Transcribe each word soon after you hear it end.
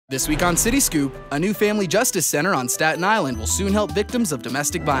This week on City Scoop, a new family justice center on Staten Island will soon help victims of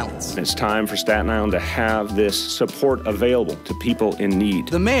domestic violence. It's time for Staten Island to have this support available to people in need.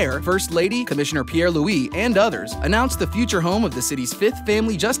 The mayor, First Lady, Commissioner Pierre Louis, and others announced the future home of the city's 5th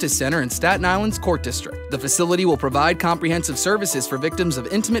Family Justice Center in Staten Island's Court District. The facility will provide comprehensive services for victims of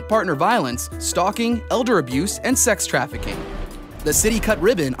intimate partner violence, stalking, elder abuse, and sex trafficking. The city cut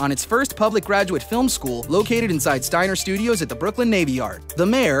ribbon on its first public graduate film school located inside Steiner Studios at the Brooklyn Navy Yard. The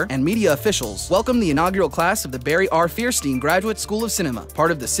mayor and media officials welcomed the inaugural class of the Barry R. Fierstein Graduate School of Cinema,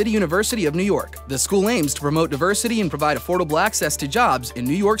 part of the City University of New York. The school aims to promote diversity and provide affordable access to jobs in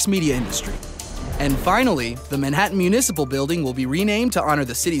New York's media industry. And finally, the Manhattan Municipal Building will be renamed to honor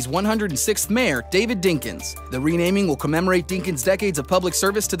the city's 106th mayor, David Dinkins. The renaming will commemorate Dinkins' decades of public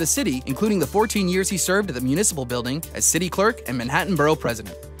service to the city, including the 14 years he served at the municipal building as city clerk and Manhattan Borough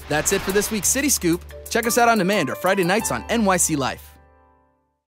president. That's it for this week's City Scoop. Check us out on demand or Friday nights on NYC Life.